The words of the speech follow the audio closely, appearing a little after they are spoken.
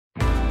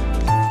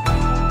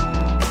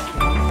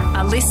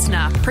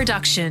listener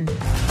production.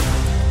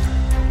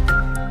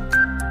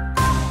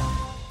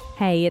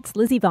 Hey, it's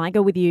Lizzie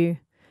Viger with you.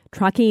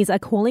 Truckies are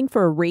calling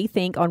for a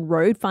rethink on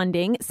road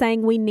funding,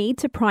 saying we need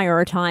to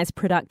prioritise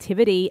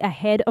productivity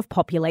ahead of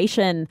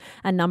population.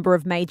 A number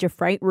of major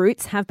freight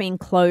routes have been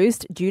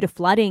closed due to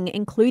flooding,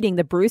 including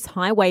the Bruce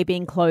Highway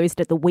being closed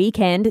at the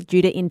weekend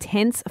due to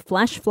intense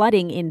flash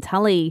flooding in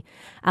Tully.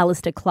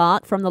 Alistair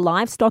Clark from the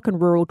Livestock and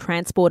Rural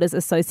Transporters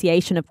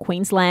Association of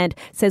Queensland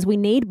says we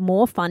need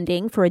more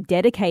funding for a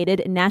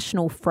dedicated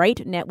national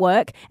freight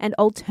network and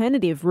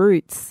alternative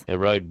routes. Our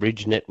road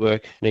bridge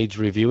network needs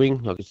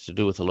reviewing. It's to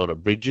do with a lot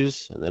of bridges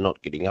and they're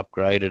not getting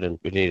upgraded, and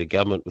we need a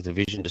government with a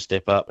vision to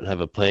step up and have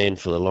a plan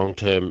for the long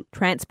term.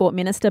 Transport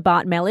Minister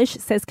Bart Mellish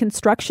says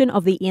construction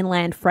of the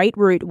inland freight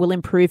route will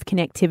improve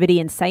connectivity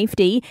and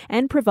safety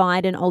and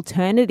provide an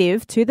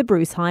alternative to the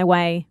Bruce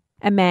Highway.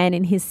 A man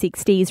in his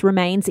 60s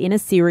remains in a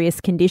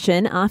serious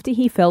condition after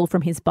he fell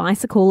from his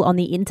bicycle on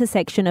the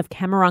intersection of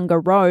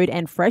Camarunga Road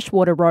and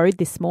Freshwater Road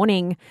this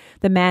morning.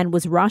 The man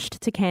was rushed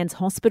to Cairns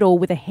Hospital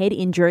with a head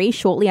injury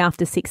shortly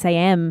after 6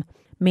 a.m.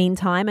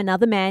 Meantime,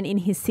 another man in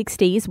his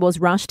 60s was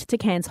rushed to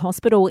Cairns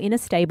Hospital in a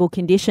stable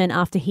condition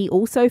after he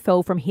also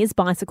fell from his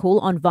bicycle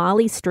on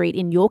Varley Street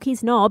in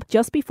Yorkeys Knob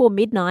just before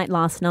midnight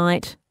last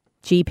night.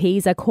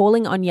 GPs are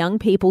calling on young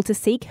people to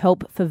seek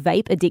help for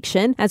vape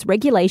addiction as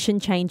regulation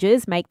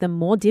changes make them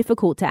more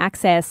difficult to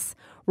access.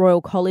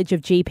 Royal College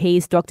of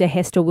GPs Dr.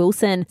 Hester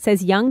Wilson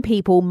says young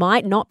people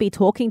might not be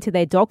talking to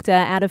their doctor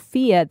out of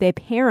fear their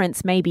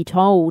parents may be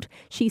told.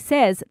 She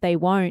says they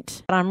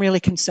won't. I'm really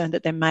concerned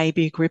that there may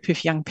be a group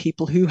of young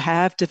people who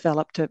have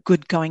developed a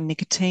good going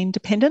nicotine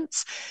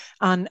dependence,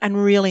 and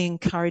really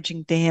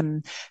encouraging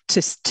them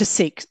to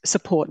seek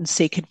support and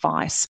seek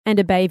advice. And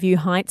a Bayview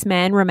Heights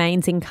man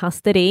remains in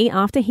custody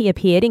after he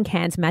appeared in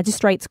Cairns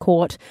Magistrates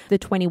Court. The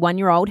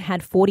 21-year-old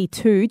had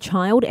 42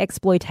 child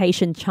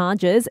exploitation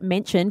charges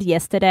mentioned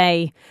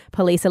yesterday.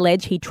 Police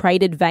allege he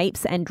traded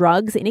vapes and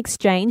drugs in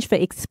exchange for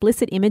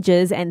explicit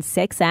images and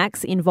sex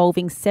acts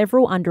involving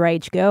several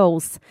underage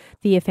girls.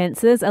 The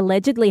offences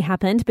allegedly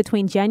happened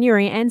between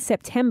January and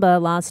September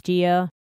last year.